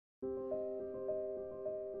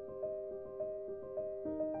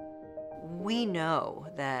We know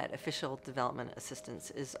that official development assistance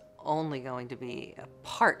is only going to be a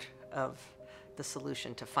part of the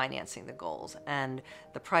solution to financing the goals, and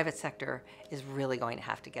the private sector is really going to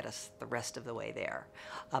have to get us the rest of the way there.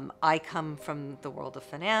 I come from the world of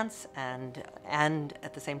finance and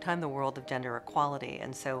at the same time the world of gender equality,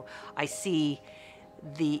 and so I see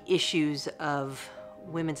the issues of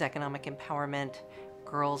women's economic empowerment,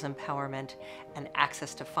 girls' empowerment, and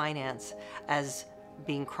access to finance as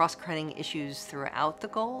being cross-cutting issues throughout the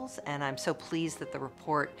goals, and I'm so pleased that the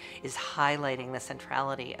report is highlighting the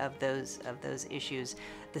centrality of those issues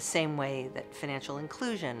the same way that financial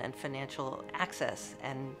inclusion and financial access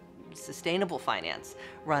and sustainable finance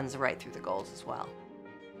runs right through the goals as well.